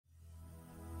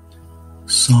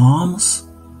Psalms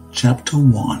chapter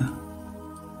 1.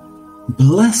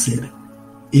 Blessed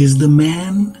is the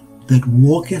man that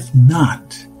walketh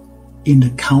not in the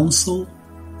counsel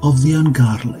of the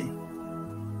ungodly,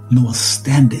 nor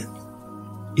standeth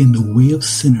in the way of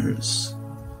sinners,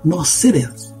 nor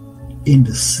sitteth in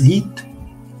the seat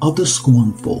of the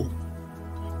scornful.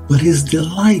 But his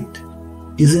delight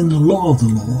is in the law of the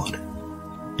Lord,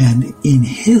 and in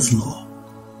his law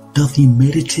doth he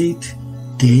meditate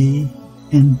day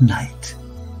and night.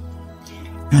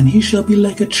 And he shall be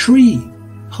like a tree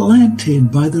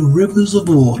planted by the rivers of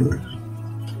water,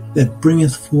 that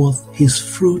bringeth forth his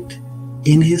fruit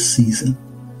in his season.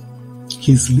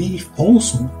 His leaf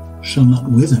also shall not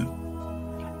wither,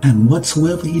 and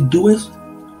whatsoever he doeth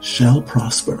shall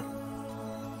prosper.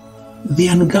 The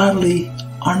ungodly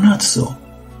are not so,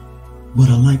 but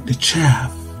are like the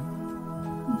chaff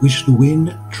which the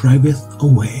wind driveth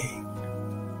away.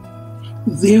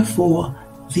 Therefore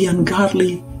the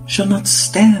ungodly shall not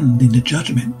stand in the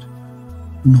judgment,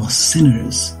 nor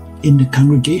sinners in the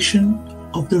congregation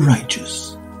of the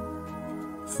righteous.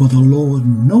 For the Lord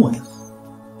knoweth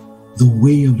the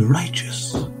way of the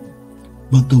righteous,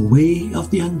 but the way of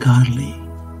the ungodly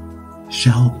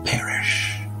shall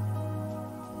perish.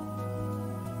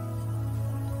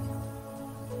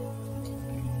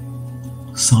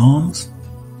 Psalms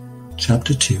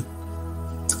chapter 2.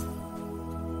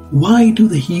 Why do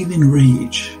the heathen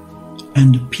rage,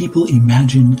 and the people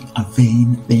imagine a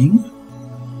vain thing?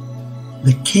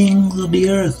 The kings of the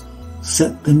earth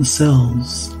set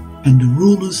themselves, and the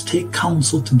rulers take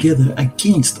counsel together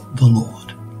against the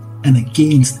Lord and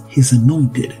against his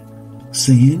anointed,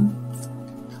 saying,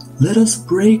 Let us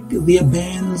break their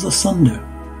bands asunder,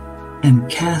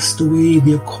 and cast away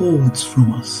their cords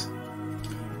from us.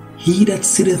 He that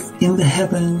sitteth in the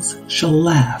heavens shall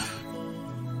laugh.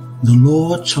 The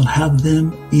Lord shall have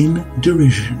them in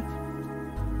derision.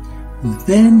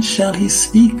 Then shall he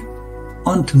speak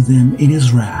unto them in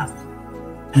his wrath,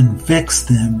 and vex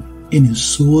them in his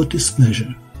sore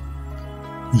displeasure.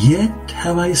 Yet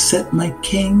have I set my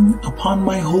king upon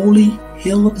my holy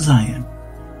hill of Zion.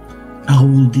 I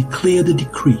will declare the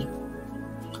decree.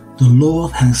 The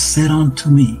Lord has said unto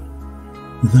me,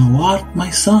 Thou art my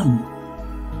son.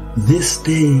 This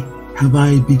day have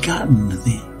I begotten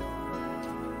thee.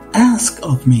 Ask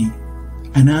of me,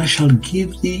 and I shall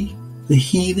give thee the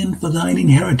heathen for thine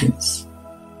inheritance,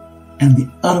 and the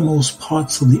uttermost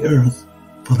parts of the earth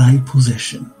for thy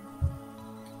possession.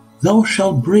 Thou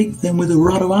shalt break them with a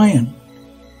rod of iron.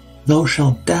 Thou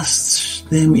shalt dash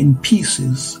them in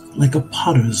pieces like a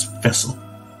potter's vessel.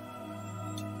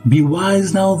 Be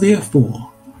wise now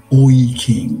therefore, O ye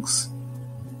kings.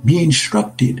 Be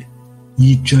instructed,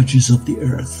 ye judges of the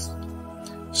earth.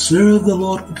 Serve the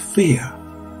Lord with fear,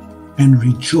 and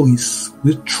rejoice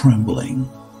with trembling.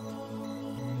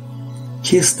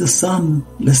 Kiss the Son,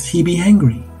 lest he be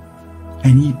angry,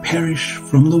 and ye perish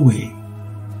from the way,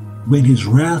 when his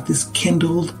wrath is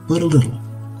kindled but a little.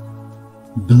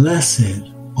 Blessed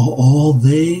are all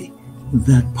they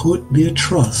that put their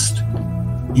trust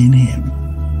in him.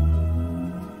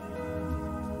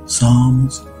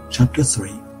 Psalms chapter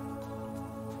 3.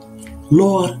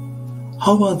 Lord,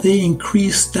 how are they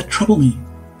increased that trouble me?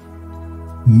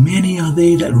 Many are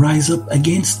they that rise up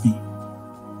against me.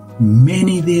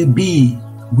 Many there be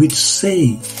which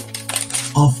say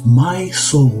of my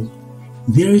soul,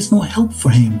 There is no help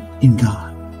for him in God.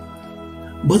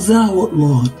 But thou, O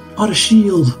Lord, art a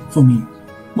shield for me,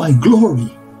 my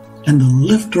glory, and the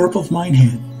lifter up of mine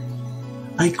head.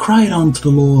 I cried unto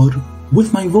the Lord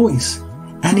with my voice,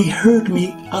 and he heard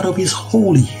me out of his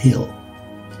holy hill.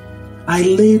 I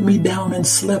laid me down and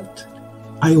slept.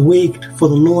 I waked, for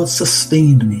the Lord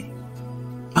sustained me.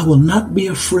 I will not be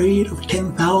afraid of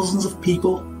 10,000s of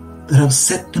people that have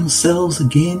set themselves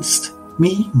against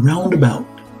me round about.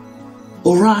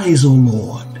 Arise, O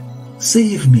Lord,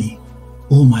 save me,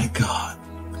 O my God.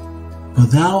 For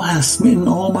thou hast smitten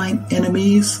all mine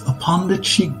enemies upon the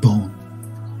cheekbone.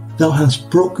 Thou hast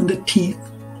broken the teeth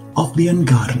of the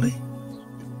ungodly.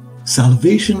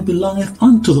 Salvation belongeth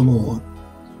unto the Lord.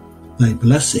 Thy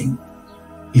blessing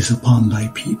is upon thy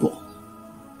people.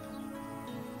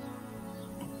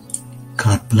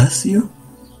 God bless you.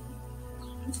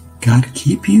 God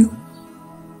keep you.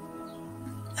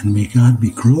 And may God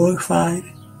be glorified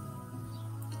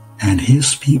and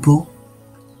his people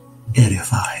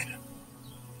edified.